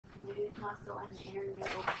smooth muscle and the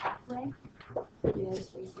internodal pathway. Do those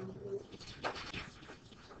recently.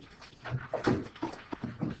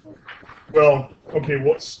 Well, okay,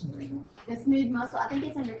 what's... The smooth muscle, I think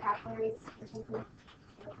it's under capillaries or something.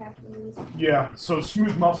 Capillaries. Yeah, so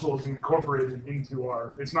smooth muscle is incorporated into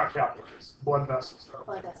our, it's not capillaries, blood vessels.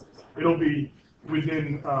 Blood vessels. It'll be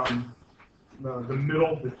within the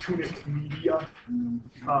middle, the tunic media.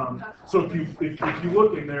 So if you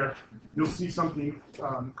look in there, you'll see something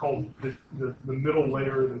called the middle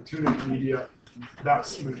layer, the tunic media. That's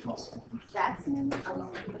smooth muscle. That's smooth.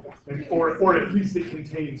 Or at least it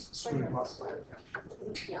contains smooth muscle.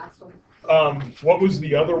 Yeah, I saw. What was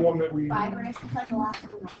the other one that we? Fibrous, that's the last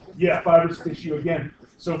one. Yeah, fibrous tissue again.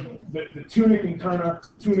 So the tunic interna,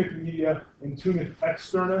 tunic media, and tunic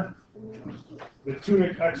externa. The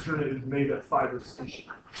tunic externa is made of fibrous tissue.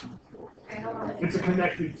 It's a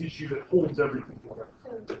connective tissue that holds everything together.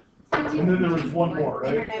 And then there was one more,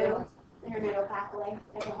 right? Internodal pathway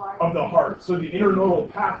of the heart. Of the heart. So the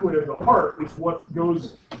internodal pathway of the heart is what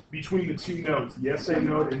goes between the two nodes, the SA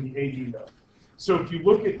node and the AD node. So if you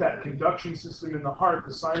look at that conduction system in the heart,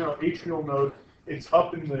 the sinoatrial node, it's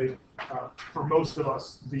up in the, for most of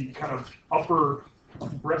us, the kind of upper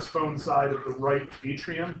breastbone side of the right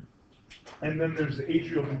atrium. And then there's the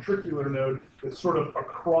atrioventricular node that's sort of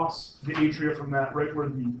across the atria from that, right where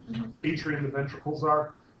the atria and the ventricles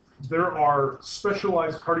are. There are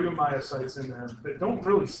specialized cardiomyocytes in there that don't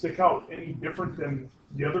really stick out any different than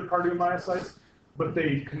the other cardiomyocytes, but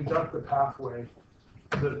they conduct the pathway,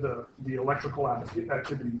 the electrical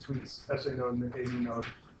activity between the SA node and the AD node,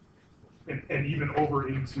 and even over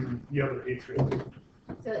into the other atria.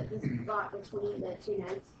 So this spot between the two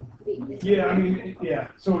nodes. Yeah, I mean, yeah.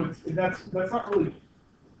 So that's not really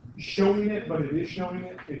showing it, but it is showing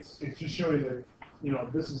it. It's just showing that, you know,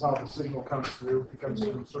 this is how the signal comes through. It comes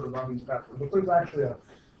through sort of on these pathways. But there's actually a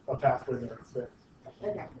pathway there.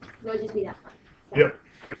 Okay. It'll just be that one. Yep.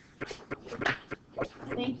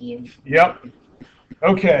 Thank you. Yep.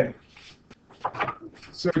 Okay.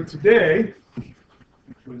 So today,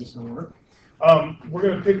 we're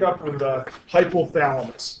going to pick up with the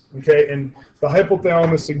hypothalamus. Okay, and the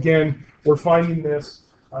hypothalamus, again, we're finding this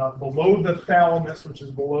below the thalamus, which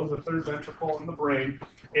is below the third ventricle in the brain,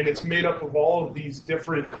 and it's made up of all of these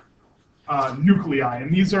different nuclei.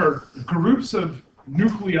 And these are groups of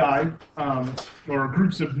nuclei or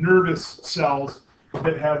groups of nervous cells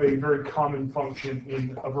that have a very common function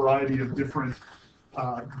in a variety of different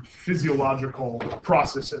physiological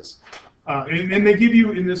processes. And they give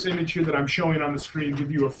you, in this image here that I'm showing on the screen,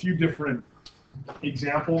 give you a few different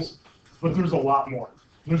examples, but there's a lot more.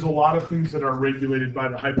 There's a lot of things that are regulated by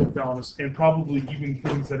the hypothalamus, and probably even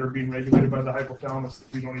things that are being regulated by the hypothalamus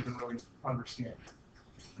that we don't even really understand.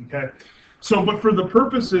 Okay? So, but for the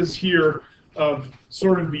purposes here of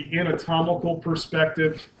sort of the anatomical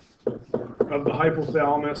perspective of the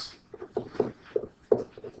hypothalamus,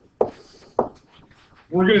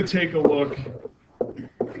 we're going to take a look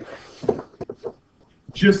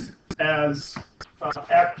just as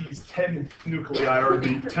at these 10 nuclei, or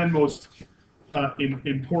the 10 most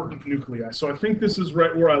important nuclei. So I think this is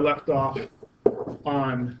right where I left off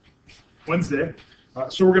on Wednesday.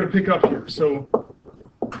 So we're going to pick up here. So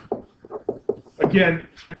again,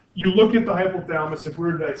 you look at the hypothalamus, if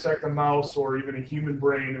we were to dissect a mouse or even a human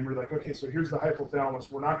brain, and we're like, okay, so here's the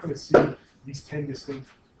hypothalamus, we're not going to see these 10 distinct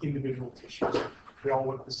individual tissues. They all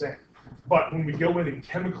look the same. But when we go in and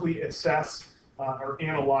chemically assess or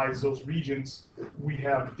analyze those regions, we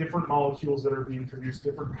have different molecules that are being produced,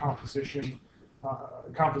 different compositions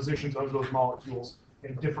of those molecules,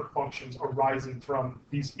 and different functions arising from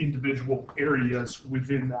these individual areas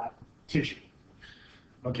within that tissue.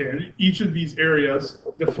 Okay, and each of these areas,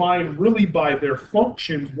 defined really by their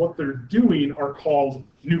functions, what they're doing, are called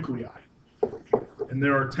nuclei. And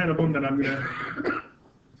there are 10 of them that I'm going to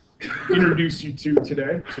introduce you to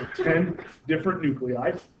today. So 10 different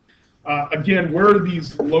nuclei. Again, where are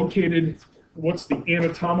these located? What's the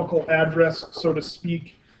anatomical address, so to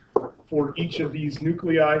speak, for each of these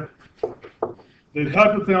nuclei? The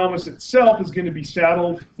hypothalamus itself is going to be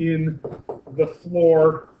saddled in the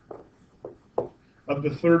floor of the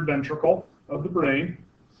third ventricle of the brain.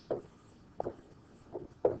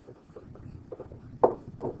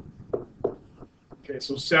 Okay,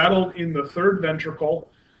 so saddled in the third ventricle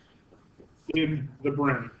in the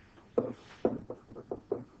brain.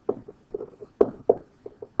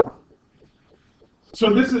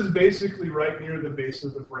 So this is basically right near the base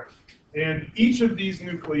of the brain. And each of these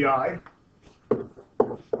nuclei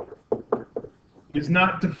is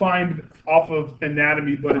not defined off of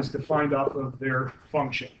anatomy, but is defined off of their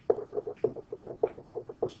function.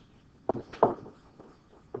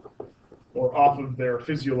 or off of their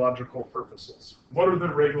physiological purposes. What are the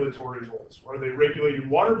regulatory roles? Are they regulating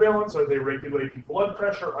water balance? Are they regulating blood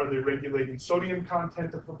pressure? Are they regulating sodium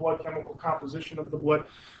content of the blood, chemical composition of the blood?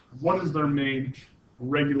 What is their main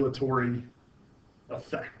regulatory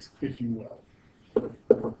effect, if you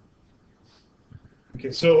will? Okay,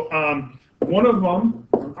 so one of them,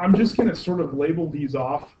 I'm just going to sort of label these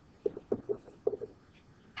off.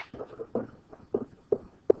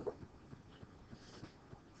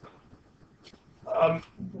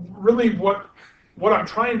 Really what I'm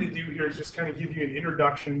trying to do here is just kind of give you an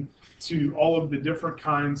introduction to all of the different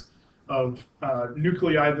kinds of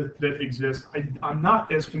nuclei that exist. I'm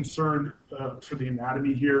not as concerned for the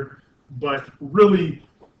anatomy here, but really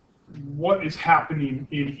what is happening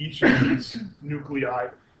in each of these nuclei.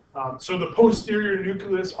 So the posterior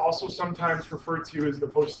nucleus, also sometimes referred to as the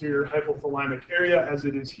posterior hypothalamic area, as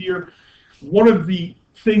it is here. One of the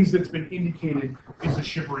things that's been indicated is a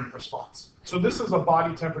shivering response. So this is a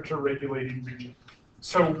body temperature regulating region.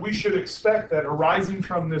 So we should expect that arising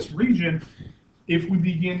from this region, if we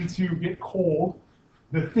begin to get cold,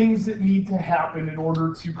 the things that need to happen in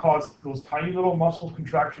order to cause those tiny little muscle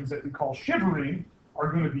contractions that we call shivering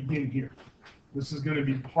are going to begin here. This is going to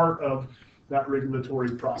be part of that regulatory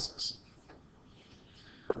process.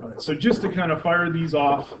 All right, so just to kind of fire these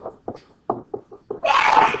off,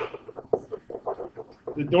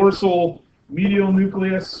 the dorsal medial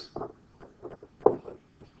nucleus.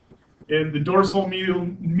 And the dorsal medial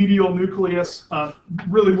nucleus,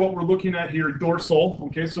 really what we're looking at here, dorsal,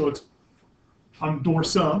 okay, so it's on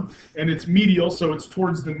dorsum, and it's medial, so it's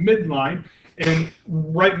towards the midline. And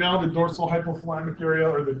right now, the dorsal hypothalamic area,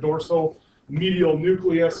 or the dorsal medial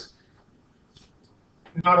nucleus,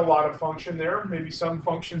 not a lot of function there, maybe some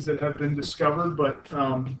functions that have been discovered, but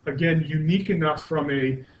again, unique enough from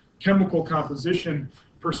a chemical composition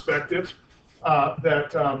perspective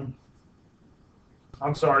the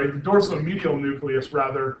dorsal medial nucleus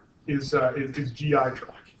rather is GI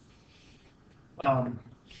tract.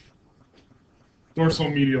 Dorsal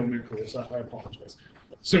medial nucleus, I apologize.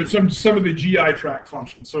 So some of the GI tract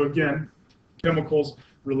functions. So again, chemicals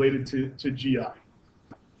related to GI.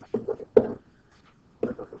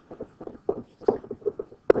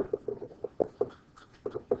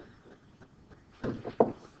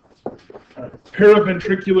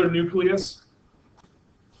 Paraventricular nucleus.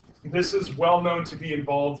 This is well known to be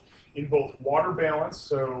involved in both water balance,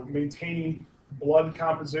 so maintaining blood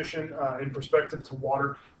composition in perspective to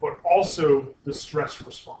water, but also the stress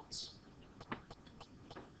response.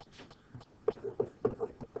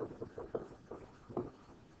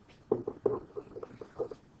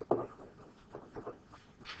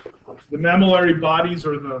 The mammillary bodies,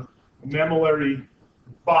 or the mammillary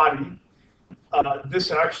body,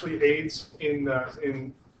 this actually aids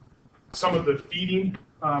in some of the feeding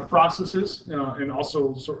processes and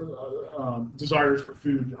also sort of desires for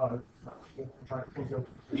food,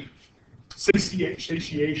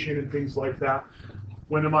 satiation and things like that.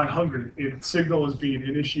 When am I hungry? The signal is being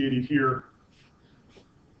initiated here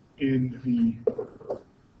in the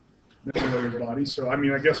mammillary body. So I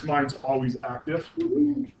mean, I guess mine's always active.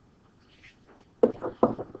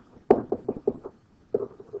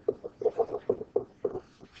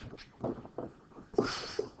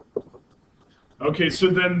 Okay, so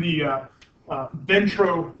then the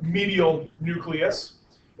ventromedial nucleus,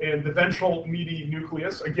 and the ventral medial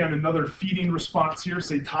nucleus, again, another feeding response here.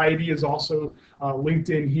 Satiety is also linked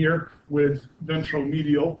in here with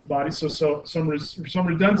ventromedial body. So some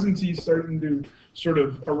redundancy starting to sort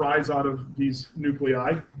of arise out of these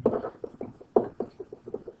nuclei.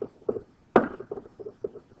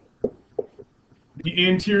 The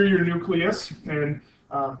anterior nucleus, and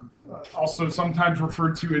also sometimes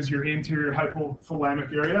referred to as your anterior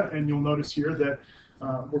hypothalamic area, and you'll notice here that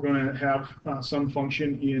we're going to have some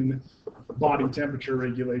function in body temperature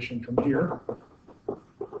regulation from here.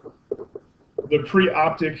 The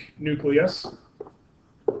preoptic nucleus.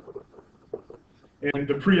 And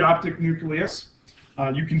the preoptic nucleus,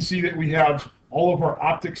 you can see that we have all of our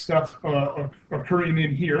optic stuff occurring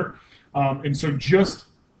in here. And so just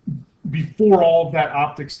before all of that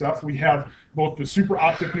optic stuff, we have both the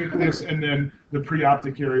supraoptic nucleus and then the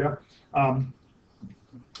preoptic area.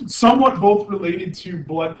 Somewhat both related to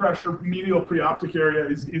blood pressure. Medial preoptic area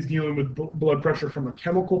is dealing with blood pressure from a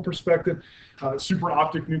chemical perspective.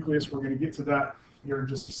 Supraoptic nucleus, we're going to get to that here in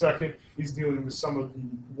just a second, is dealing with some of the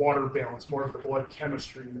water balance, more of the blood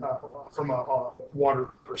chemistry from a water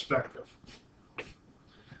perspective.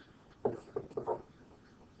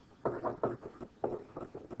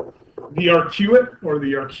 The arcuate, or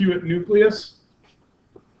the arcuate nucleus.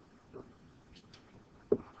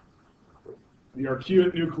 The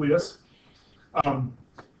arcuate nucleus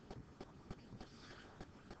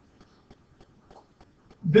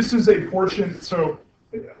This is a portion, so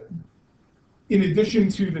in addition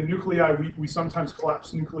to the nuclei, we sometimes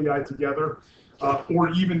collapse nuclei together, or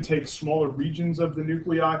even take smaller regions of the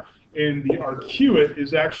nuclei. And the arcuate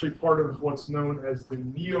is actually part of what's known as the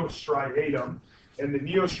neostriatum. And the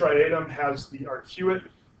neostriatum has the arcuate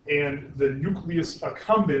and the nucleus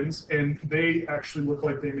accumbens, and they actually look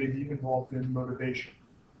like they may be involved in motivation.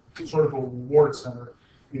 It's sort of a reward center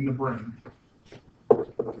in the brain.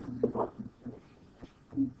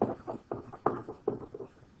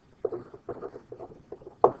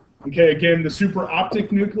 Okay, again, the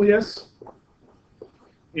supraoptic nucleus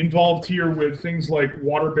involved here with things like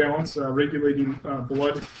water balance, regulating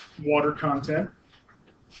blood water content.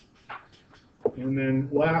 And then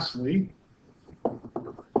lastly,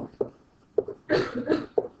 the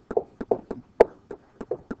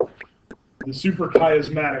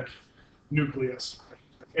suprachiasmatic nucleus.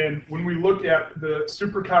 And when we look at the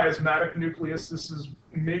suprachiasmatic nucleus, this is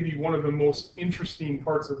maybe one of the most interesting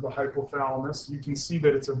parts of the hypothalamus. You can see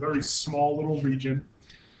that it's a very small little region,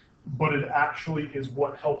 but it actually is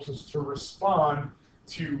what helps us to respond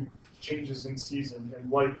to changes in season and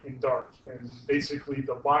light and dark, and basically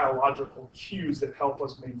the biological cues that help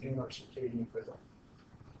us maintain our circadian rhythm.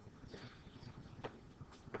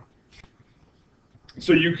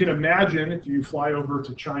 So you can imagine if you fly over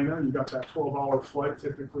to China, you got that 12-hour flight,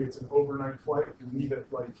 typically it's an overnight flight, you leave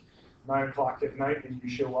at like 9 o'clock at night and you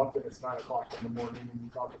show up and it's 9 o'clock in the morning and you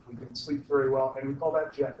probably didn't sleep very well, and we call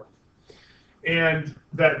that jet lag. And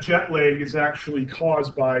that jet lag is actually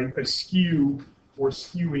caused by a skew or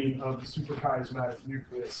skewing of the suprachiasmatic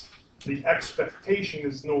nucleus. The expectation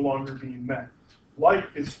is no longer being met. Light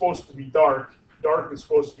is supposed to be dark, dark is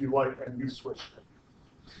supposed to be light, and you switch it.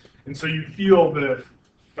 And so you feel the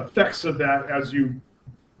effects of that as you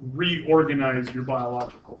reorganize your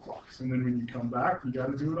biological clocks. And then when you come back, you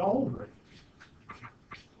got to do it all over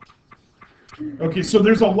again. Okay, so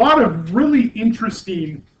there's a lot of really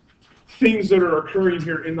interesting things that are occurring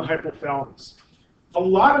here in the hypothalamus. A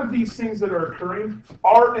lot of these things that are occurring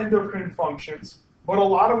are endocrine functions, but a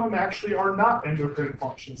lot of them actually are not endocrine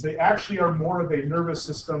functions. They actually are more of a nervous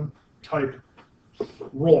system type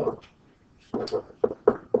role.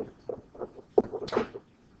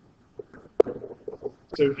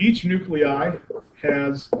 So each nuclei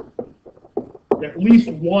has at least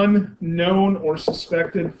one known or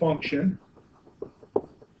suspected function.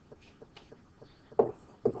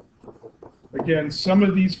 Again, some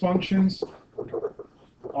of these functions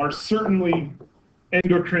are certainly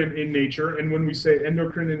endocrine in nature, and when we say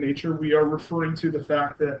endocrine in nature, we are referring to the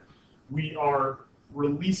fact that we are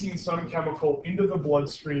releasing some chemical into the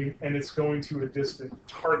bloodstream and it's going to a distant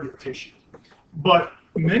target tissue. But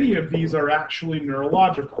many of these are actually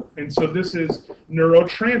neurological, and so this is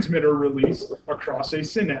neurotransmitter release across a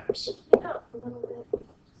synapse.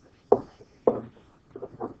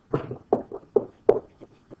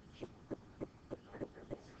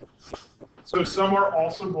 So some are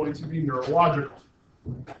also going to be neurological.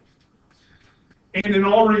 And in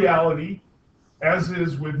all reality, as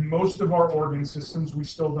is with most of our organ systems, we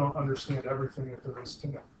still don't understand everything that there is to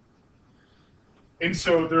know. And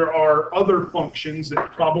so there are other functions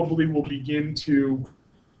that probably will begin to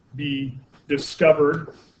be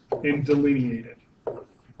discovered and delineated.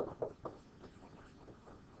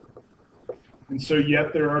 And so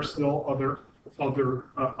yet there are still other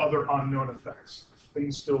unknown effects,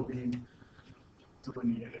 things still being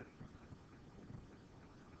delineated.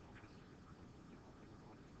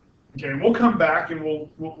 Okay, and we'll come back and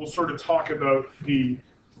we'll sort of talk about the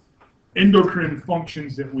endocrine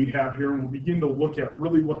functions that we have here, and we'll begin to look at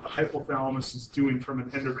really what the hypothalamus is doing from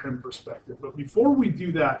an endocrine perspective. But before we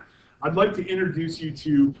do that, I'd like to introduce you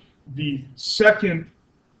to the second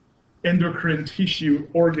endocrine tissue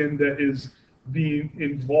organ that is being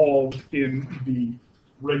involved in the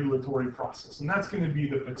regulatory process, and that's going to be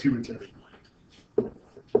the pituitary gland.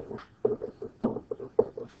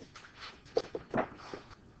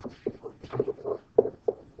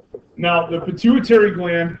 Now, the pituitary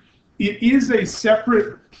gland, it is a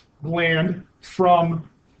separate gland from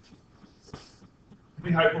the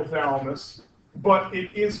hypothalamus, but it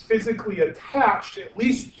is physically attached, at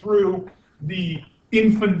least through the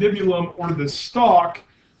infundibulum or the stalk,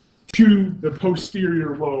 to the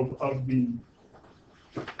posterior lobe of the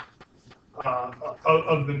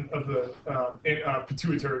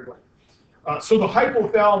pituitary gland. So the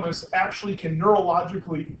hypothalamus actually can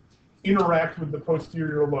neurologically interact with the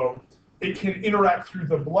posterior lobe. It can interact through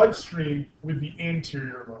the bloodstream with the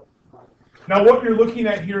anterior lobe. Now what you're looking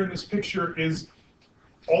at here in this picture is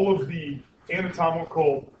all of the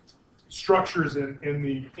anatomical structures in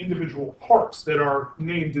the individual parts that are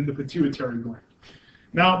named in the pituitary gland.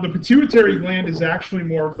 Now, the pituitary gland is actually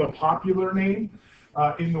more of the popular name.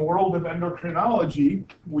 In the world of endocrinology,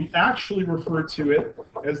 we actually refer to it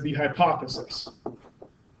as the hypophysis.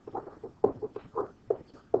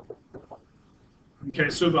 Okay,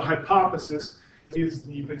 so the hypophysis is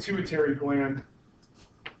the pituitary gland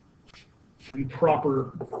in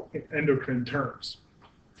proper endocrine terms.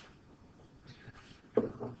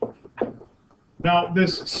 Now,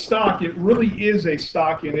 this stalk, it really is a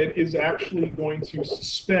stalk, and it is actually going to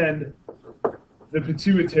suspend the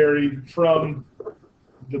pituitary from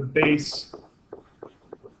the base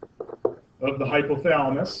of the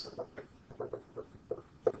hypothalamus.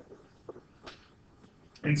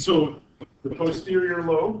 And so the posterior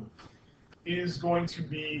lobe is going to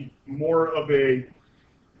be more of a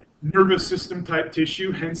nervous system type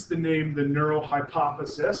tissue, hence the name the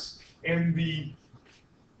neurohypophysis. And the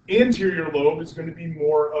anterior lobe is going to be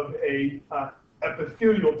more of a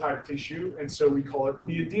epithelial type tissue, and so we call it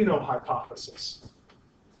the adenohypophysis.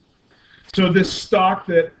 So this stalk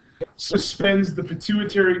that suspends the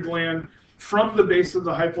pituitary gland from the base of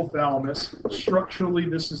the hypothalamus, structurally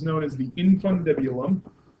this is known as the infundibulum.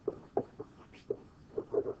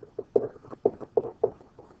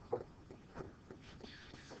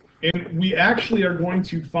 And we actually are going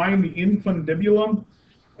to find the infundibulum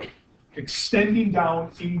extending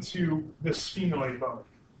down into the sphenoid bone.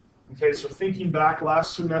 Okay, so thinking back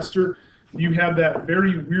last semester, you have that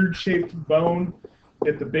very weird shaped bone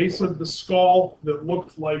at the base of the skull that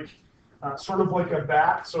looked like sort of like a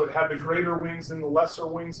bat, so it had the greater wings and the lesser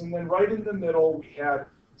wings, and then right in the middle we had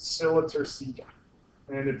Scylla turcica.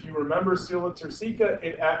 And if you remember Scylla turcica,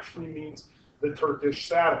 it actually means the Turkish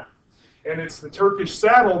saddle. And it's the Turkish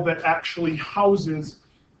saddle that actually houses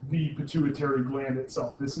the pituitary gland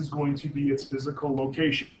itself. This is going to be its physical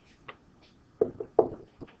location.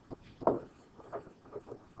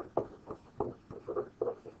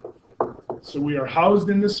 So we are housed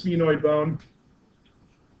in the sphenoid bone,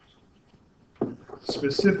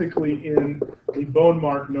 specifically in a bone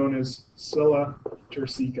mark known as Scylla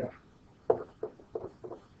turcica,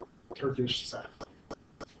 Turkish saddle.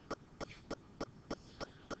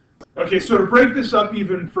 Okay, so to break this up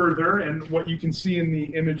even further, and what you can see in the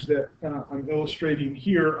image that I'm illustrating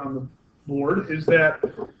here on the board is that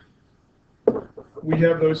we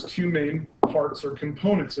have those two main parts or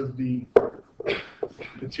components of the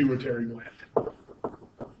pituitary gland.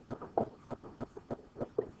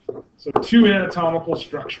 So two anatomical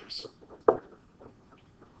structures.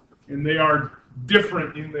 And they are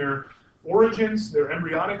different in their origins, their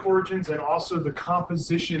embryonic origins, and also the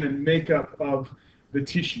composition and makeup of the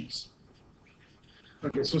tissues.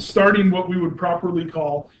 Okay, so starting what we would properly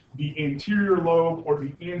call the anterior lobe or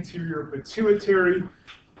the anterior pituitary,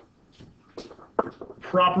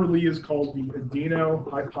 properly is called the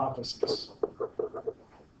adenohypophysis.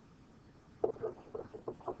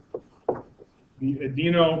 The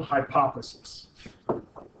adenohypophysis.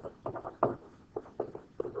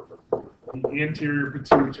 The anterior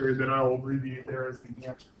pituitary that I will abbreviate there as the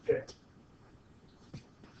ant pit.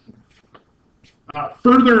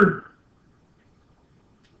 Further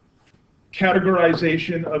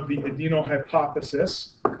categorization of the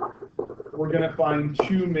adenohypophysis, we're going to find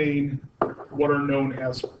two main, what are known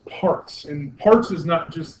as parts. And parts is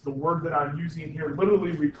not just the word that I'm using here.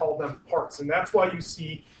 Literally, we call them parts. And that's why you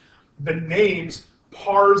see the names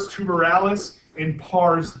pars tuberalis and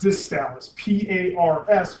pars distalis.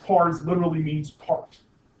 P-A-R-S, pars literally means part.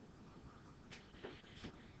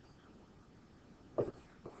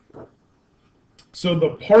 So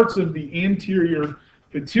the parts of the anterior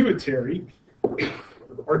pituitary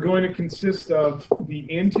are going to consist of the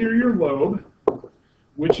anterior lobe,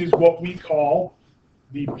 which is what we call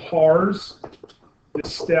the pars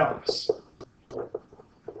distalis.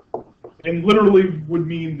 And literally would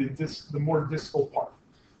mean the more distal part.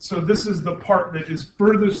 So this is the part that is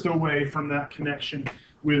furthest away from that connection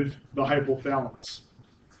with the hypothalamus.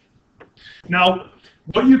 Now,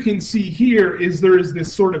 what you can see here is there is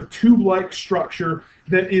this sort of tube-like structure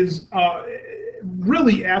that is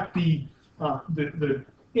really at the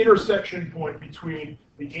intersection point between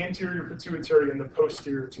the anterior pituitary and the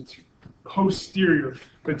posterior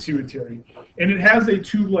pituitary. And it has a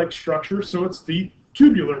tube-like structure, so it's the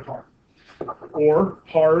tubular part, or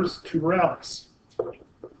pars tuberalis.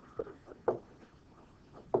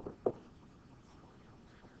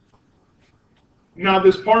 Now,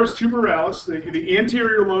 this pars tuberalis, the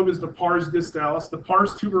anterior lobe is the pars distalis. The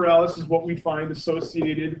pars tuberalis is what we find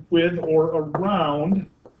associated with or around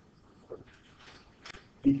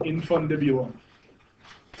the infundibulum,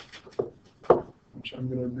 which which I'm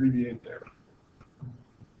going to abbreviate there.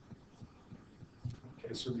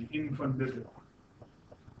 Okay, so the infundibula.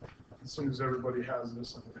 As soon as everybody has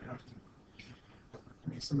this, I'm going to have to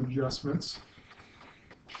make some adjustments.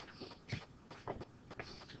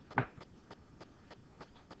 Are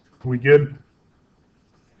we good?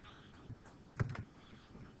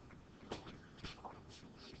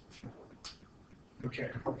 Okay.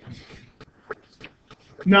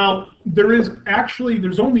 Now,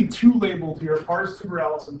 there's only two labeled here, pars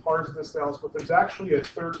tuberalis and pars distalis, but there's actually a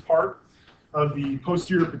third part of the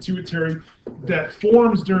posterior pituitary that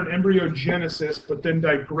forms during embryogenesis, but then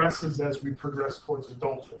digresses as we progress towards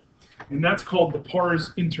adulthood. And that's called the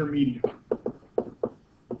pars intermedia.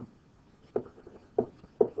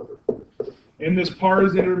 And this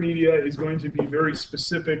pars intermedia is going to be very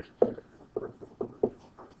specific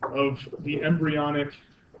of the embryonic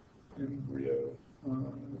embryo.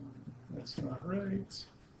 That's not right.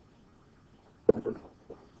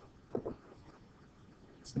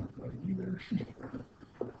 It's not right either.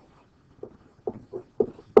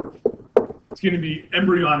 It's going to be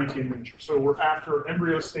embryonic in nature. So we're after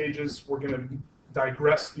embryo stages. We're going to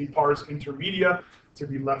digress the pars intermedia to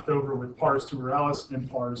be left over with pars tuberalis and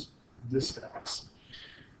pars distalis.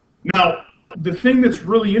 Now, the thing that's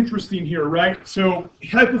really interesting here, right? So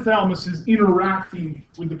hypothalamus is interacting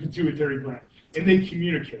with the pituitary gland, and they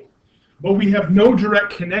communicate. But we have no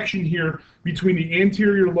direct connection here between the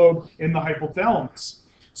anterior lobe and the hypothalamus.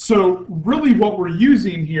 So really what we're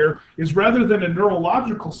using here is, rather than a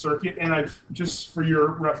neurological circuit, and I've, just for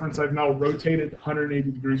your reference, I've now rotated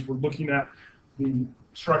 180 degrees. We're looking at the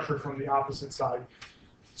structure from the opposite side.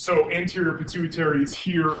 So anterior pituitary is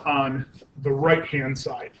here on the right-hand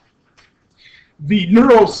side. The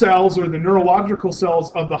neurocells, or the neurological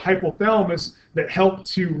cells of the hypothalamus that help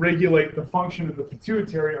to regulate the function of the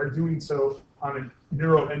pituitary, are doing so on a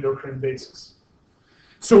neuroendocrine basis.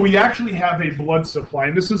 So we actually have a blood supply,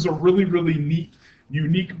 and this is a really, really neat,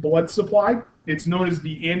 unique blood supply. It's known as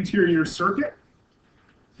the anterior circuit.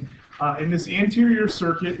 And this anterior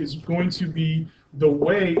circuit is going to be the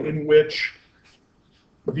way in which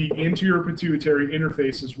the anterior pituitary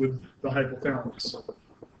interfaces with the hypothalamus.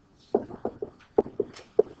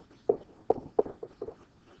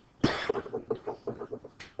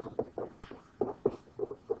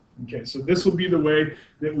 Okay, so this will be the way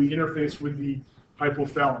that we interface with the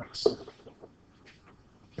hypothalamus.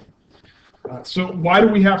 So why do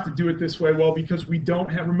we have to do it this way? Well, because we don't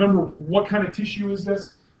have, remember, what kind of tissue is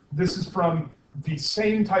this? This is from the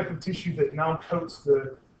same type of tissue that now coats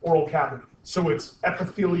the oral cavity. So it's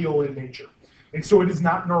epithelial in nature. And so it is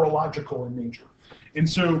not neurological in nature. And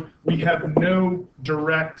so we have no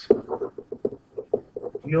direct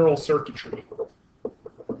neural circuitry.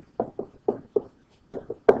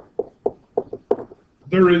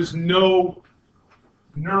 There is no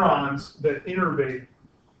neurons that innervate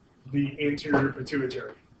the anterior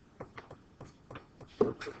pituitary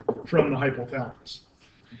from the hypothalamus.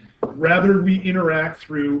 Rather, we interact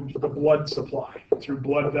through the blood supply, through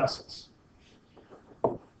blood vessels.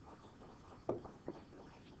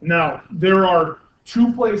 Now, there are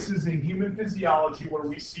two places in human physiology where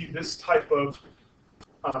we see this type of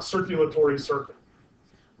circulatory circuit.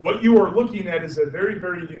 What you are looking at is a very,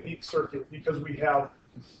 very unique circuit, because we have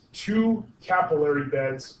two capillary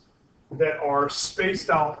beds that are spaced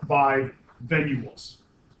out by venules.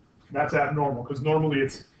 That's abnormal, because normally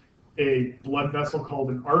it's a blood vessel called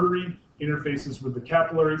an artery, interfaces with the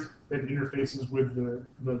capillaries, then interfaces with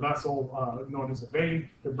the vessel known as a vein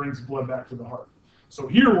that brings blood back to the heart. So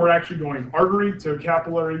here we're actually going artery to a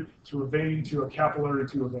capillary to a vein to a capillary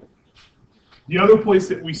to a vein. The other place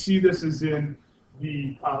that we see this is in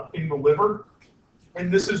the liver,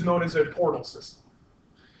 and this is known as a portal system.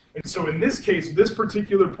 And so in this case, this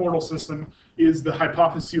particular portal system is the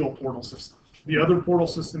hypophyseal portal system. The other portal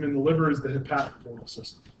system in the liver is the hepatic portal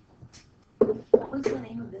system. What's the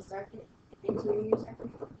name of the circuit? Anterior circuit?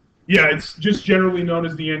 Yeah, it's just generally known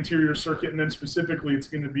as the anterior circuit, and then specifically it's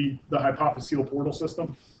going to be the hypophyseal portal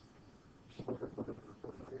system.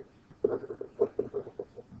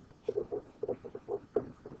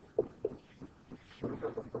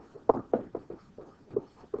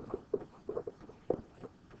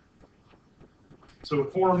 So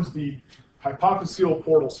it forms the hypophyseal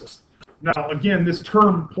portal system. Now, again, this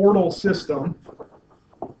term portal system,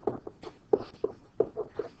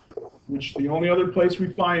 which the only other place we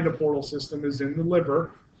find a portal system is in the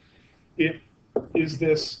liver, it is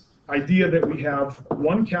this idea that we have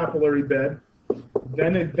one capillary bed,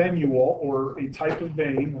 then a venule, or a type of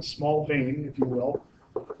vein, a small vein, if you will,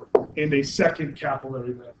 and a second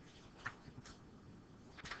capillary bed.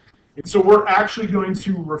 And so we're actually going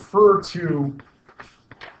to refer to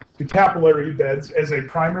the capillary beds as a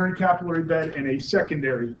primary capillary bed and a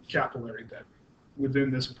secondary capillary bed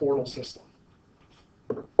within this portal system.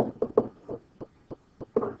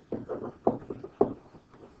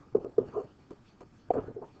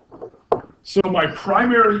 So my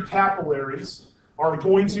primary capillaries are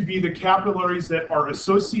going to be the capillaries that are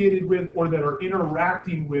associated with or that are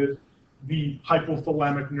interacting with the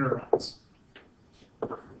hypothalamic neurons.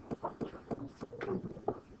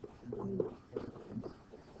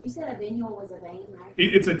 You said a venule was a vein, right?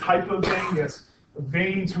 It's a type of vein, yes. A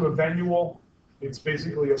vein to a venule. It's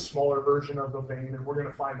basically a smaller version of a vein, and we're going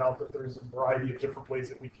to find out that there's a variety of different ways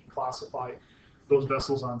that we can classify those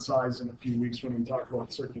vessels on size in a few weeks when we talk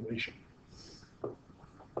about circulation.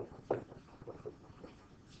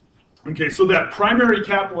 Okay, so that primary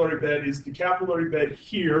capillary bed is the capillary bed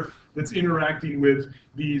here that's interacting with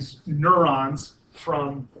these neurons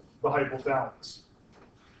from the hypothalamus.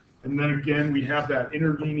 And then again, we have that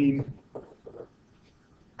intervening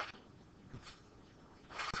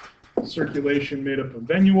circulation made up of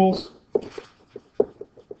venules.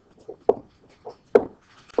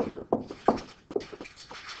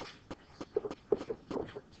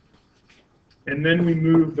 And then we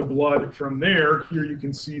move the blood from there. Here you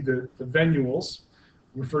can see the venules,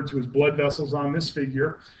 referred to as blood vessels on this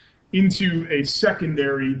figure, into a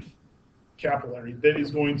secondary capillary that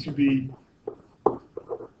is going to be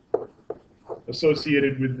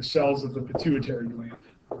associated with the cells of the pituitary gland.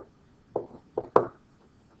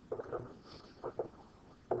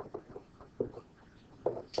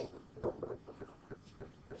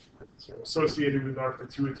 So associated with our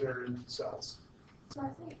pituitary cells. So I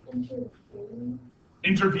think intervening.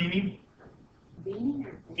 Intervening? Vening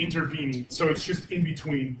or? Intervening. So it's just in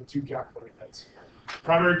between the two capillary beds.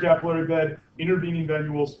 Primary capillary bed, intervening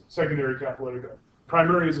venules, secondary capillary bed.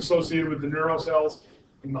 Primary is associated with the neurocells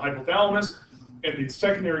in the hypothalamus, and the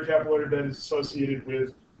secondary capillary bed is associated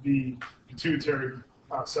with the pituitary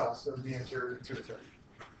cells of the anterior pituitary.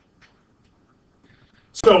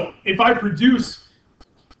 So if I produce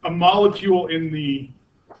a molecule in the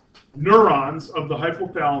neurons of the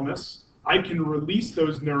hypothalamus, I can release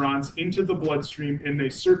those neurons into the bloodstream and they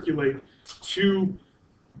circulate to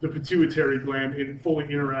the pituitary gland and fully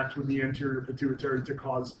interact with the anterior pituitary to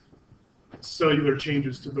cause cellular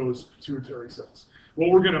changes to those pituitary cells. What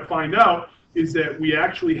we're going to find out is that we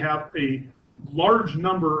actually have a large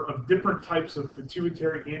number of different types of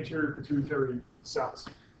pituitary, anterior pituitary cells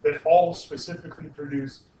that all specifically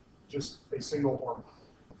produce just a single hormone.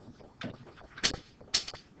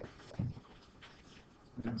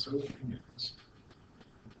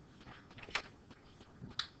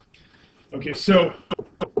 Okay, so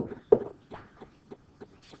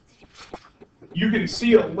you can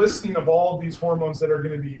see a listing of all of these hormones that are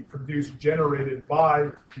going to be produced, generated by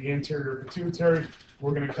the anterior pituitary.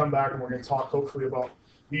 We're going to come back and we're going to talk hopefully about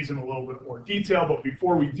these in a little bit more detail. But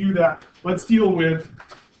before we do that, let's deal with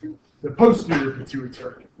the posterior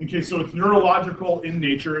pituitary. Okay, so it's neurological in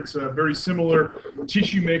nature. It's a very similar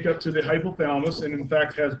tissue makeup to the hypothalamus, and in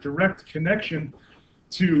fact has direct connection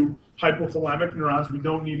to hypothalamic neurons. We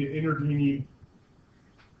don't need an intervening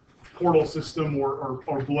portal system or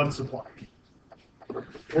blood supply.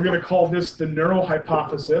 We're going to call this the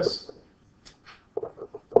neurohypophysis.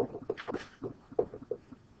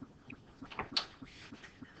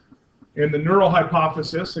 And the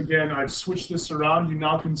neurohypophysis, again, I've switched this around. You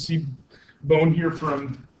now can see bone here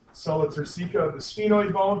from sella turcica, the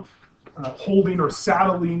sphenoid bone, holding or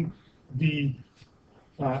saddling the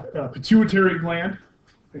pituitary gland,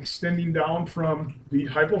 extending down from the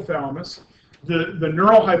hypothalamus. The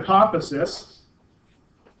neurohypophysis,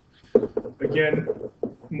 again,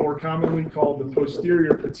 more commonly called the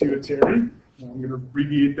posterior pituitary. I'm going to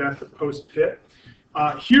abbreviate that to post-pit.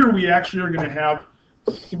 Here we actually are going to have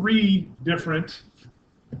 3 different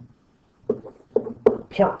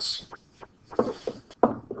parts.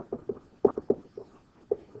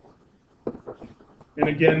 And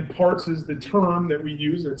again, parts is the term that we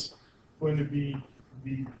use. It's going to be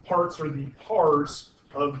the parts or the pars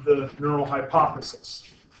of the neurohypophysis.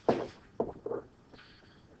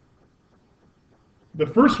 The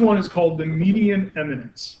first one is called the median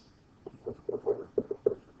eminence.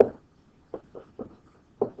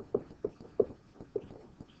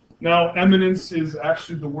 Now, eminence is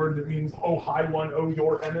actually the word that means, oh, high one, oh,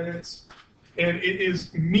 your eminence. And it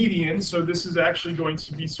is median, so this is actually going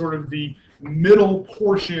to be sort of the middle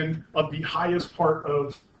portion of the highest part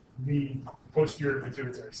of the posterior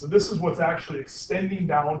pituitary. So this is what's actually extending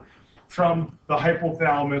down from the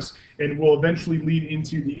hypothalamus and will eventually lead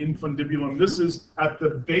into the infundibulum. This is at the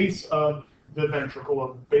base of the ventricle,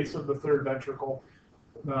 at the base of the third ventricle,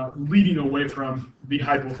 leading away from the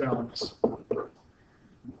hypothalamus.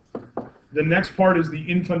 The next part is the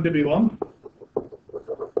infundibulum.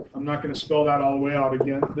 I'm not going to spell that all the way out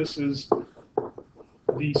again. This is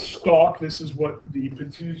the stalk. This is what the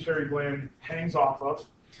pituitary gland hangs off of.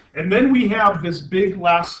 And then we have this big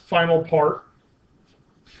last final part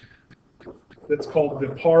that's called the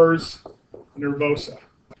pars nervosa.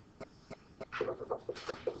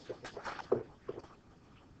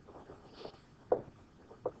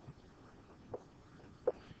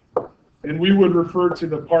 And we would refer to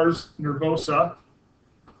the pars nervosa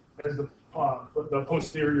as the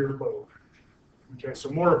posterior lobe. Okay, so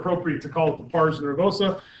more appropriate to call it the pars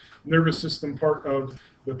nervosa, nervous system part of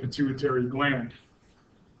the pituitary gland.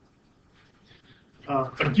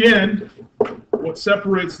 Again, what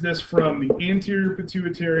separates this from the anterior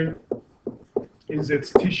pituitary is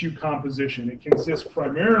its tissue composition. It consists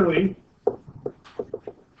primarily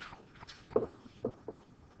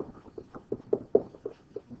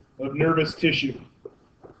of nervous tissue.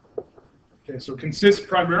 Okay, so it consists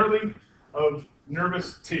primarily of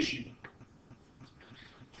nervous tissue.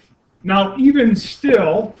 Now, even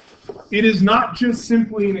still, it is not just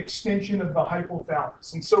simply an extension of the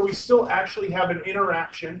hypothalamus. And so we still actually have an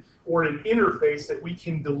interaction or an interface that we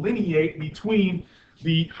can delineate between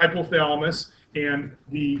the hypothalamus and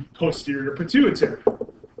the posterior pituitary.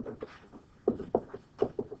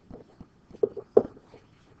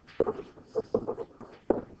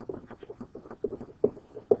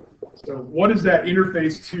 So what does that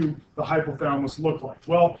interface to the hypothalamus look like?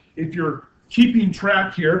 Well, if you're keeping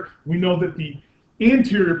track here, we know that the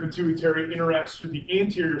anterior pituitary interacts through the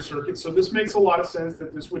anterior circuit, so this makes a lot of sense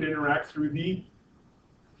that this would interact through the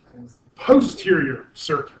posterior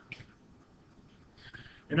circuit.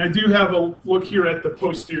 And I do have a look here at the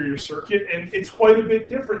posterior circuit, and it's quite a bit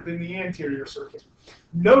different than the anterior circuit.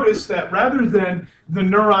 Notice that rather than the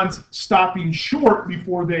neurons stopping short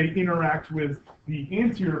before they interact with the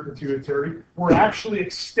anterior pituitary, we're actually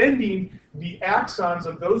extending the axons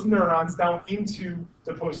of those neurons down into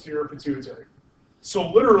the posterior pituitary.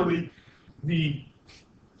 So literally, the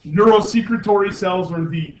neurosecretory cells, or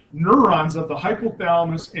the neurons of the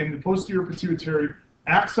hypothalamus and the posterior pituitary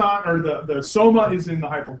axon, or the soma is in the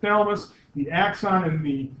hypothalamus, the axon and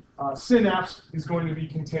the synapse is going to be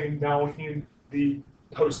contained down in the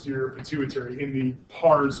posterior pituitary, in the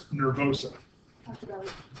pars nervosa.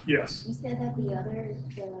 Yes. You said that the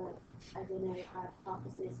identity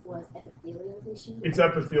hypothesis was epithelial tissue? It's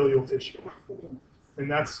epithelial tissue. And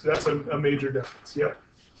that's a major difference, yep.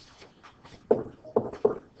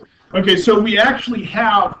 Okay, so we actually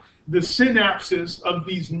have the synapses of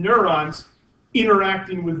these neurons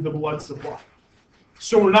interacting with the blood supply.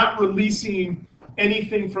 So we're not releasing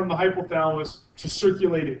anything from the hypothalamus to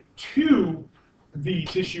circulate it to the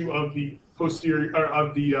tissue of the posterior, or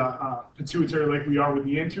of the pituitary, like we are with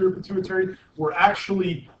the anterior pituitary. We're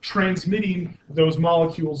actually transmitting those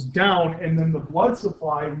molecules down, and then the blood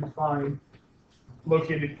supply we find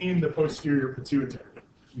located in the posterior pituitary.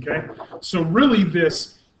 Okay, so really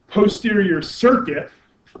this posterior circuit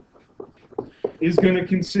is going to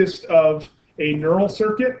consist of a neural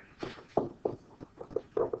circuit,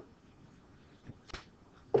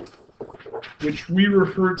 which we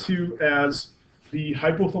refer to as the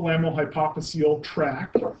hypothalamo-hypophyseal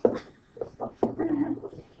tract.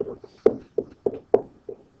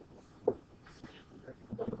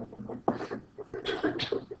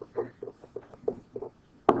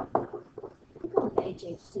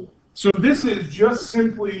 So this is just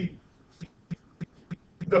simply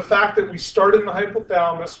the fact that we start in the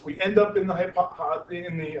hypothalamus, we end up in the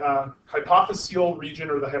hypophyseal region,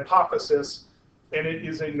 or the hypophysis, and it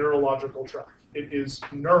is a neurological tract. It is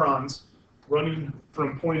neurons running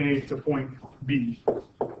from point A to point B.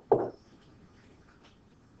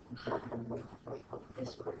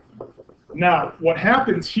 Now, what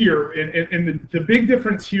happens here, and the big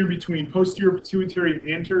difference here between posterior pituitary and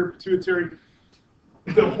anterior pituitary,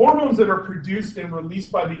 the hormones that are produced and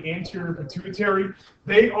released by the anterior pituitary,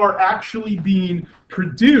 they are actually being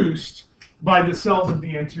produced by the cells of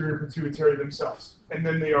the anterior pituitary themselves, and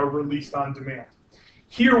then they are released on demand.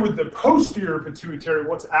 Here with the posterior pituitary,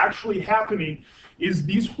 what's actually happening is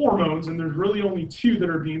these hormones, and there's really only two that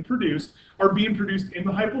are being produced in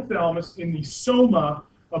the hypothalamus, in the soma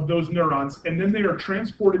of those neurons, and then they are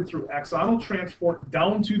transported through axonal transport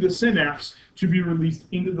down to the synapse to be released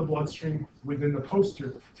into the bloodstream within the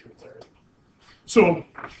posterior pituitary. So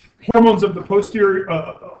hormones of the posterior,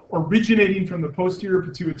 originating from the posterior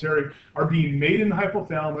pituitary, are being made in the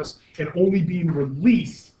hypothalamus and only being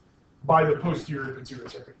released by the posterior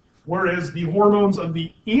pituitary. Whereas the hormones of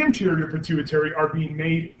the anterior pituitary are being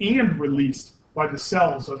made and released by the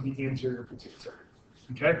cells of the anterior pituitary.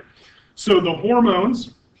 Okay? So the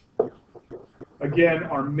hormones, again,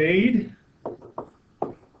 are made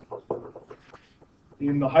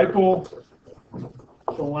in the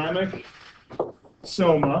hypothalamic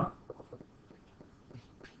soma,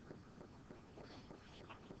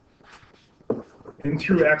 and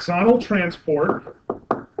through axonal transport,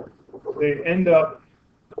 they end up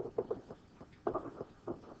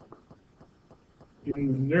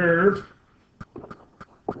in the nerve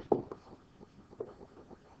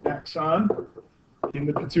axon in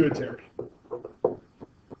the pituitary.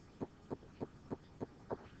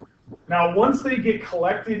 Now, once they get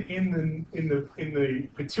collected in the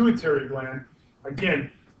pituitary gland,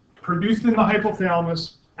 again, produced in the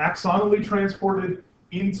hypothalamus, axonally transported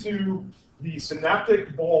into the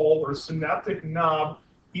synaptic ball or synaptic knob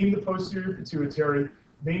in the posterior pituitary,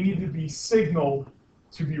 they need to be signaled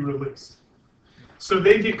to be released. So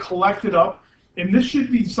they get collected up, and this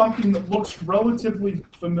should be something that looks relatively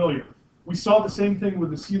familiar. We saw the same thing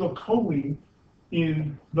with acetylcholine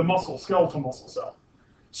in the muscle, skeletal muscle cell.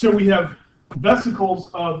 So we have vesicles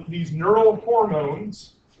of these neural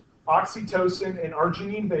hormones, oxytocin and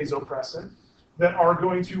arginine vasopressin, that are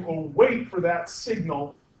going to await for that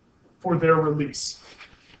signal for their release.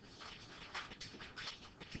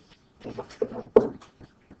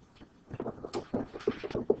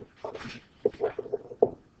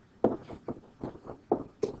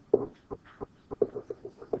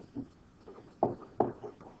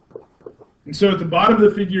 And so at the bottom of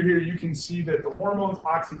the figure here, you can see that the hormones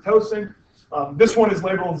oxytocin, this one is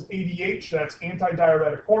labeled as ADH, that's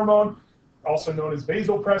antidiuretic hormone, also known as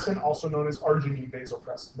vasopressin, also known as arginine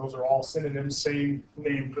vasopressin. Those are all synonyms, same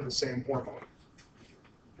name for the same hormone.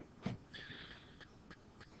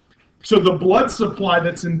 So the blood supply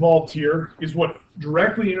that's involved here is what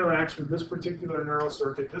directly interacts with this particular neural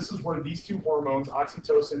circuit. This is where these two hormones,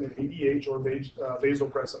 oxytocin and ADH or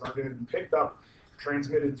vasopressin, are going to be picked up,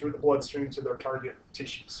 transmitted through the bloodstream to their target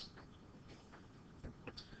tissues.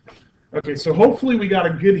 Okay, so hopefully we got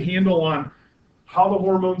a good handle on how the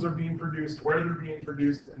hormones are being produced, where they're being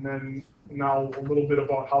produced, and then now a little bit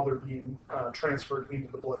about how they're being transferred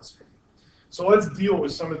into the bloodstream. So let's deal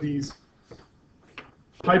with some of these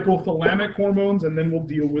hypothalamic hormones, and then we'll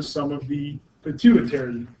deal with some of the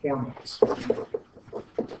pituitary hormones.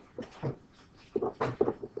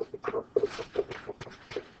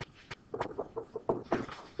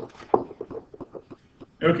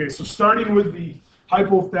 Okay, so starting with the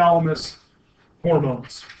hypothalamus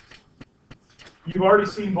hormones. You've already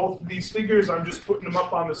seen both of these figures. I'm just putting them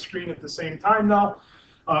up on the screen at the same time now,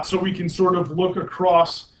 so we can sort of look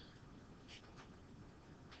across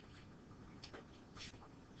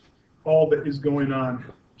all that is going on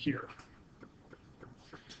here.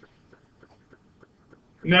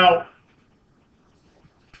 Now,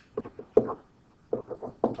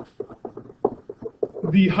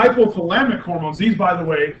 the hypothalamic hormones, these, by the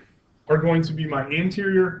way, are going to be my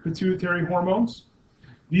anterior pituitary hormones.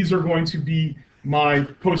 These are going to be my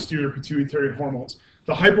posterior pituitary hormones.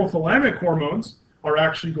 The hypothalamic hormones are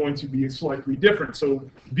actually going to be slightly different. So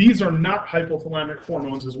these are not hypothalamic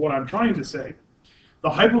hormones, is what I'm trying to say. The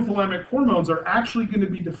hypothalamic hormones are actually going to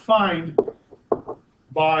be defined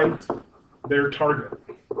by their target.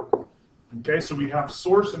 Okay, so we have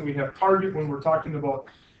source and we have target when we're talking about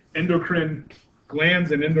endocrine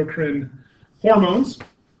glands and endocrine hormones.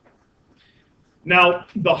 Now,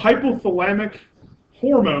 the hypothalamic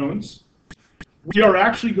hormones, we are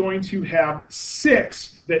actually going to have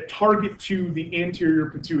 6 that target to the anterior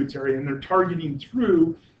pituitary, and they're targeting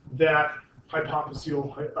through that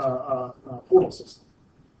hypophyseal portal system.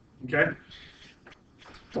 Okay?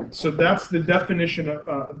 So that's the definition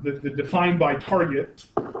of the defined by target.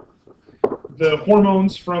 The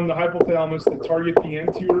hormones from the hypothalamus that target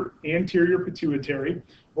the anterior pituitary,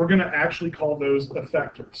 we're going to actually call those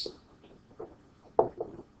effectors.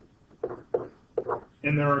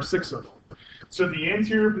 And there are 6 of them. So the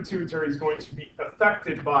anterior pituitary is going to be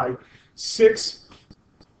affected by 6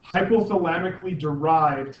 hypothalamically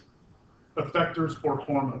derived effectors or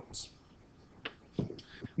hormones.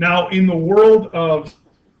 Now, in the world of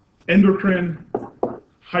endocrine,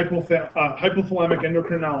 hypothalamic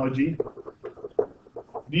endocrinology,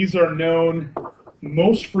 these are known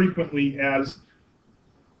most frequently as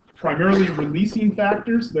primarily releasing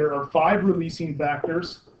factors. There are 5 releasing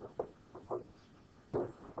factors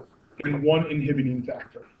and 1 inhibiting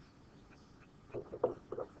factor.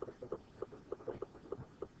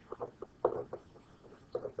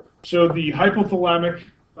 So the hypothalamic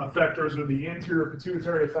effectors or the anterior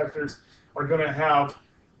pituitary effectors are going to have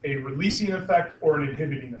a releasing effect or an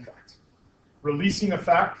inhibiting effect. Releasing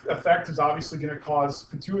effect is obviously going to cause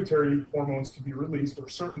pituitary hormones to be released, or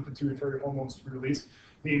certain pituitary hormones to be released.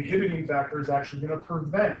 The inhibiting factor is actually going to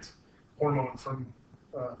prevent hormone from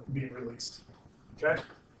being released. Okay?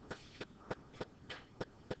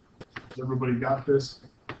 Has everybody got this?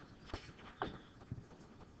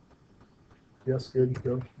 Yes, good,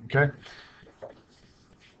 go. Okay.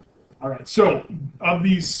 All right, so of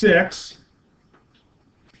these 6,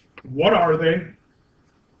 what are they?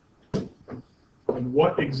 And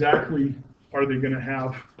what exactly are they going to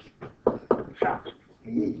have happen?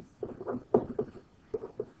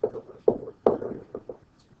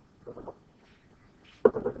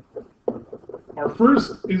 Our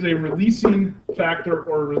first is a releasing factor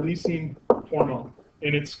or releasing hormone,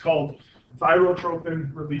 and it's called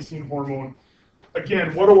thyrotropin releasing hormone.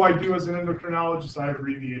 Again, what do I do as an endocrinologist? I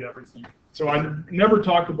abbreviate everything. So I never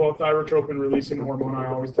talk about thyrotropin releasing hormone. I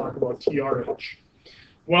always talk about TRH.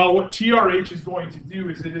 Well, what TRH is going to do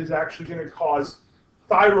is it is actually going to cause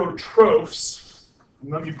thyrotrophs.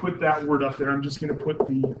 And let me put that word up there. I'm just going to put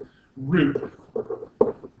the root.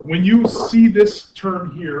 When you see this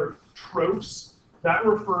term here, trophs, that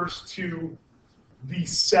refers to the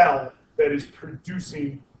cell that is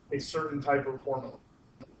producing a certain type of hormone.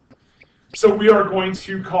 So we are going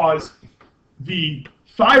to cause the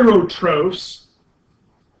thyrotrophs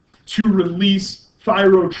to release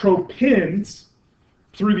thyrotropins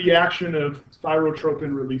through the action of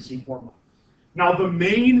thyrotropin releasing hormone. Now the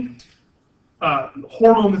main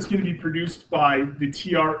hormone that's going to be produced by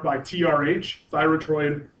TRH,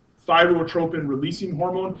 thyrotropin releasing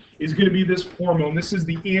hormone, is going to be this hormone. This is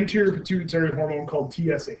the anterior pituitary hormone called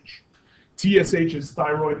TSH. TSH is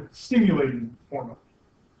thyroid stimulating hormone,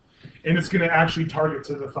 and it's going to actually target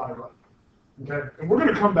to the thyroid. Okay, and we're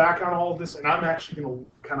going to come back on all of this, and I'm actually going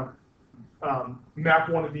to kind of map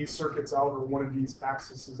one of these circuits out, or one of these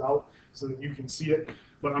axes out, so that you can see it.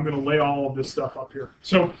 But I'm going to lay all of this stuff up here.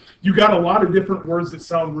 So you got a lot of different words that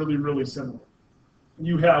sound really, really similar.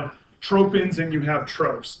 You have tropins and you have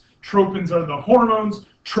trophs. Tropins are the hormones.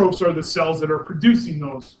 Trophs are the cells that are producing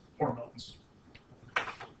those hormones.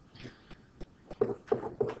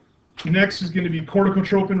 Next is going to be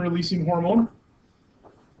corticotropin releasing hormone.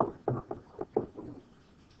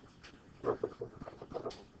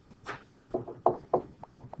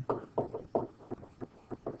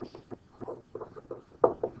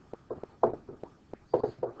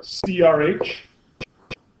 CRH.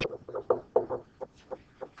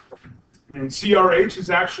 And CRH is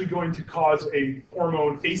actually going to cause a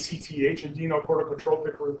hormone ACTH,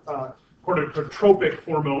 adrenocorticotropic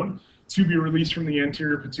hormone, to be released from the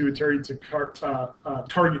anterior pituitary to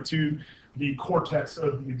target to the cortex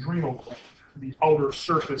of the adrenal gland, the outer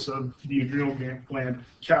surface of the adrenal gland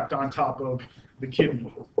capped on top of the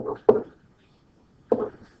kidney.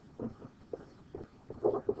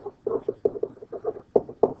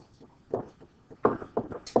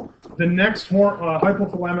 The next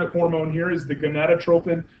hypothalamic hormone here is the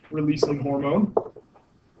gonadotropin releasing hormone.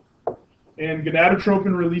 And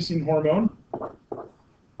gonadotropin releasing hormone, I'm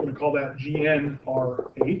going to call that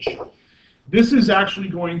GnRH. This is actually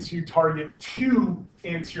going to target 2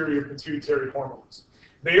 anterior pituitary hormones.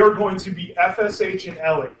 They are going to be FSH and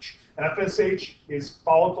LH. FSH is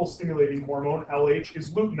follicle stimulating hormone, LH is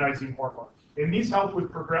luteinizing hormone. And these help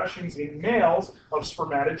with progressions in males of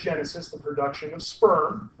spermatogenesis, the production of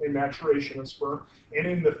sperm, and maturation of sperm, and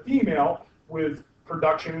in the female with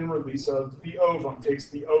production and release of the ovum, takes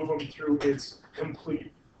the ovum through its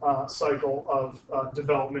complete cycle of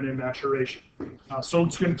development and maturation. So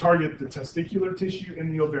it's going to target the testicular tissue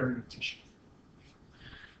and the ovarian tissue.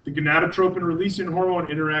 The gonadotropin releasing hormone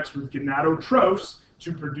interacts with gonadotrophs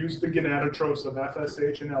to produce the gonadotropes of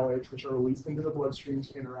FSH and LH, which are released into the bloodstream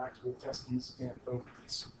to interact with testes and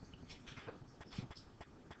ovaries.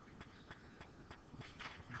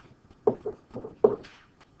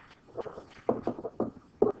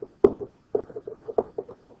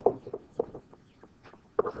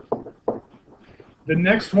 The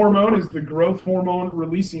next hormone is the growth hormone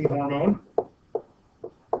releasing hormone. I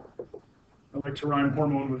like to rhyme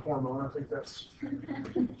hormone with hormone. I think that's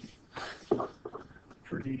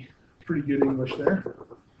pretty good English there.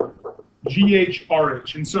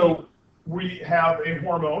 GHRH. And so we have a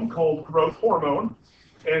hormone called growth hormone.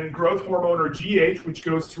 And growth hormone, or GH, which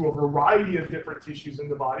goes to a variety of different tissues in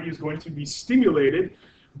the body, is going to be stimulated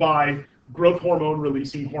by growth hormone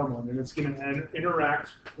releasing hormone. And it's going to interact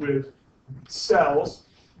with cells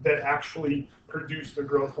that actually produce the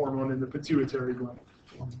growth hormone in the pituitary gland.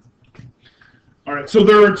 All right, so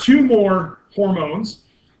there are 2 more hormones.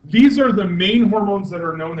 These are the main hormones that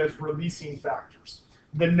are known as releasing factors.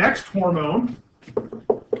 The next hormone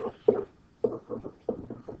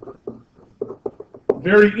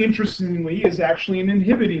very interestingly, is actually an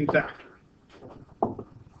inhibiting factor.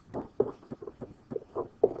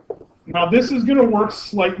 Now, this is going to work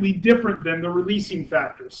slightly different than the releasing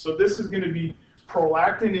factors. So this is going to be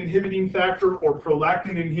prolactin inhibiting factor or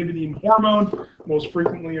prolactin inhibiting hormone, most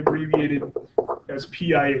frequently abbreviated as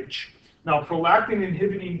PIH. Now, prolactin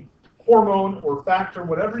inhibiting hormone or factor,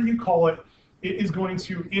 whatever you call it, it is going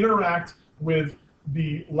to interact with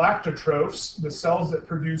the lactotrophs, the cells that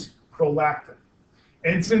produce prolactin.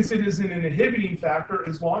 And since it is an inhibiting factor,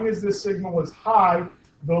 as long as this signal is high,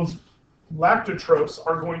 those lactotrophs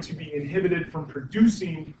are going to be inhibited from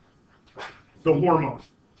producing the hormone.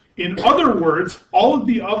 In other words, all of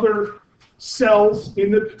the other cells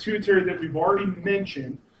in the pituitary that we've already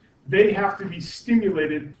mentioned, they have to be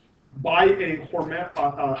stimulated by a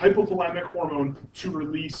hypothalamic hormone to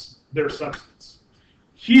release their substance.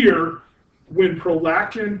 Here, when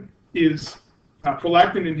prolactin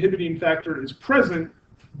inhibiting factor is present,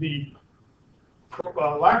 the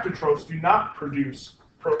lactotrophs do not produce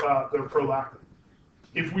their prolactin.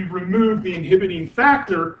 If we remove the inhibiting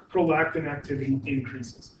factor, prolactin activity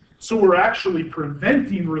increases. So we're actually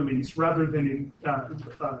preventing release rather than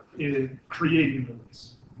in creating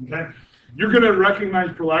release. Okay? You're going to recognize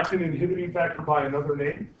prolactin inhibiting factor by another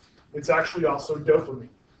name. It's actually also dopamine.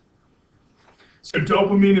 So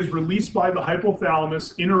dopamine is released by the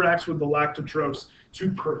hypothalamus, interacts with the lactotrophs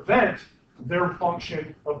to prevent their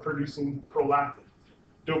function of producing prolactin.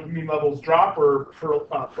 Dopamine levels drop, or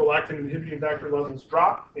prolactin inhibiting factor levels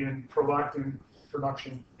drop, and prolactin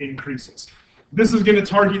production increases. This is going to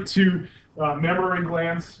target to mammary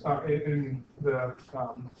glands in the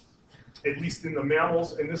at least in the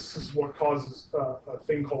mammals, and this is what causes a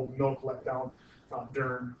thing called milk letdown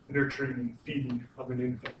during nurturing and feeding of an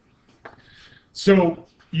infant. So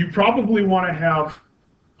you probably want to have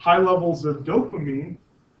high levels of dopamine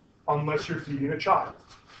unless you're feeding a child.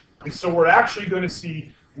 And so we're actually going to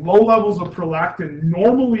see low levels of prolactin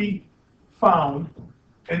normally found,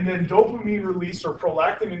 and then dopamine release or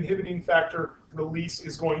prolactin inhibiting factor release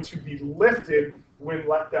is going to be lifted when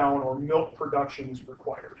letdown or milk production is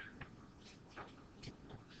required.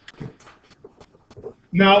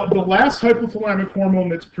 Now, the last hypothalamic hormone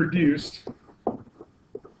that's produced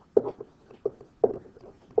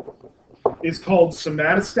is called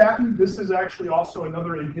somatostatin. This is actually also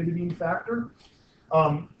another inhibiting factor.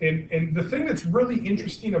 And the thing that's really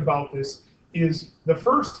interesting about this is the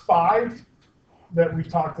first 5 that we've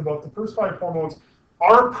talked about, the first 5 hormones,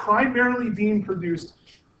 are primarily being produced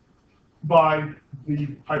by the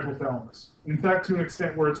hypothalamus. In fact, to an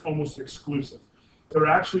extent where it's almost exclusive. There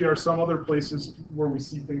actually are some other places where we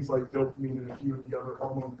see things like dopamine and a few of the other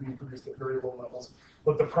hormones being produced at very low levels.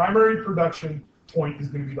 But the primary production point is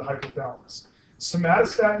going to be the hypothalamus.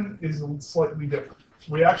 Somatostatin is slightly different.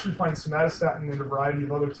 We actually find somatostatin in a variety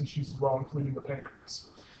of other tissues as well, including the pancreas.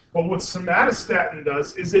 But what somatostatin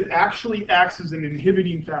does is it actually acts as an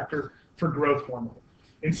inhibiting factor for growth hormone.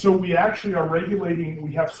 And so we actually are regulating,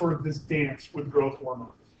 we have sort of this dance with growth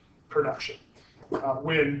hormone production.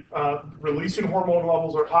 When releasing hormone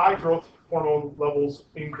levels are high, growth hormone levels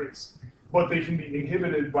increase. But they can be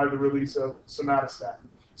inhibited by the release of somatostatin.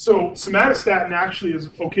 So somatostatin actually is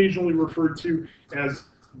occasionally referred to as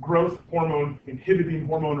growth hormone inhibiting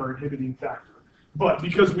hormone or inhibiting factor. But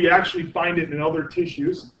because we actually find it in other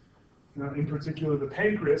tissues, in particular the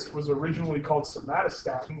pancreas was originally called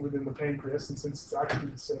somatostatin within the pancreas, and since it's actually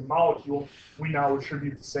the same molecule, we now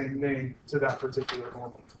attribute the same name to that particular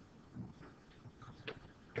hormone.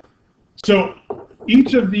 So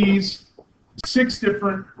each of these 6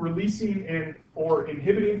 different releasing and or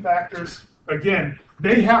inhibiting factors, again,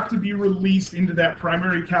 they have to be released into that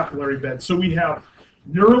primary capillary bed. So we have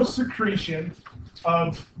neurosecretion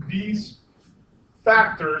of these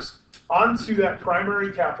factors onto that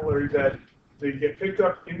primary capillary bed. They get picked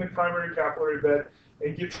up in the primary capillary bed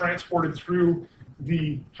and get transported through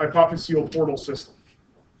the hypophyseal portal system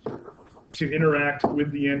to interact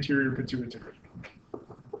with the anterior pituitary.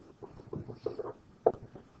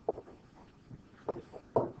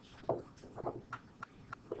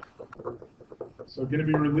 So going to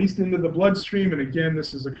be released into the bloodstream, and again,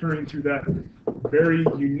 this is occurring through that very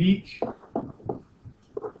unique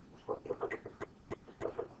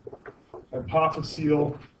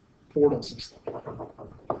hypophyseal portal system.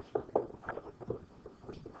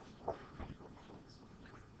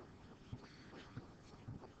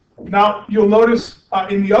 Now, you'll notice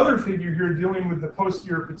in the other figure here dealing with the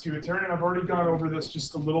posterior pituitary, and I've already gone over this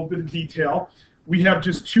just a little bit of detail, we have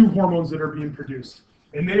just 2 hormones that are being produced.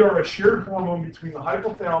 And they are a shared hormone between the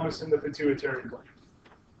hypothalamus and the pituitary gland.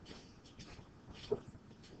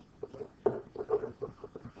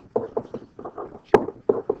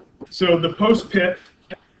 So the post-pit,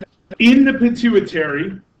 in the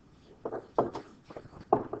pituitary,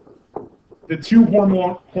 the two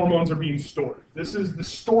hormones are being stored. This is the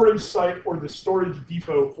storage site or the storage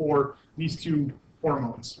depot for these two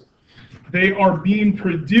hormones. They are being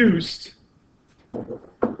produced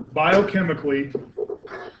biochemically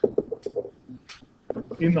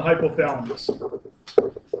in the hypothalamus.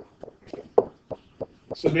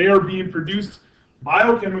 So they are being produced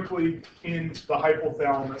biochemically in the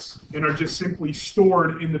hypothalamus and are just simply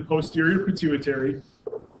stored in the posterior pituitary,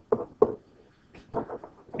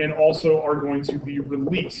 and also are going to be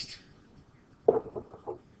released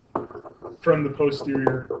from the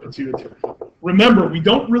posterior pituitary. Remember, we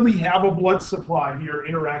don't really have a blood supply here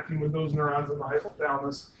interacting with those neurons in the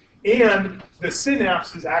hypothalamus, and the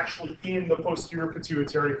synapse is actually in the posterior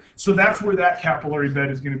pituitary, so that's where that capillary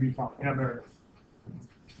bed is going to be found. Yeah, Meredith.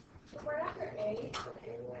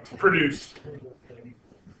 Produced.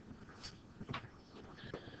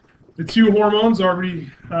 The two hormones, already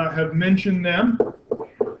have mentioned them.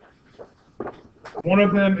 One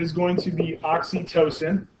of them is going to be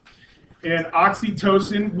oxytocin. And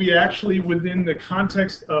oxytocin, we actually, within the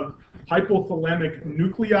context of hypothalamic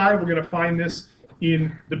nuclei, we're going to find this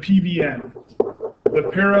in the PVN, the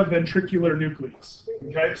paraventricular nucleus.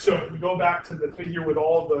 Okay, so if we go back to the figure with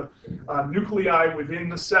all the nuclei within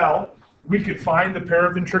the cell, we could find the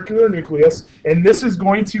paraventricular nucleus, and this is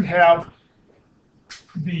going to have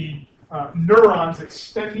the neurons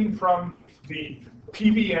extending from the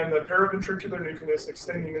PVN, the paraventricular nucleus,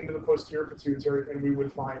 extending into the posterior pituitary, and we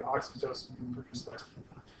would find oxytocin being produced there.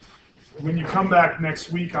 When you come back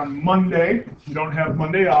next week on Monday, you don't have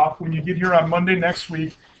Monday off, when you get here on Monday next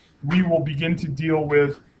week, we will begin to deal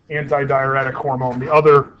with antidiuretic hormone, the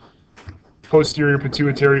other posterior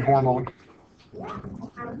pituitary hormone.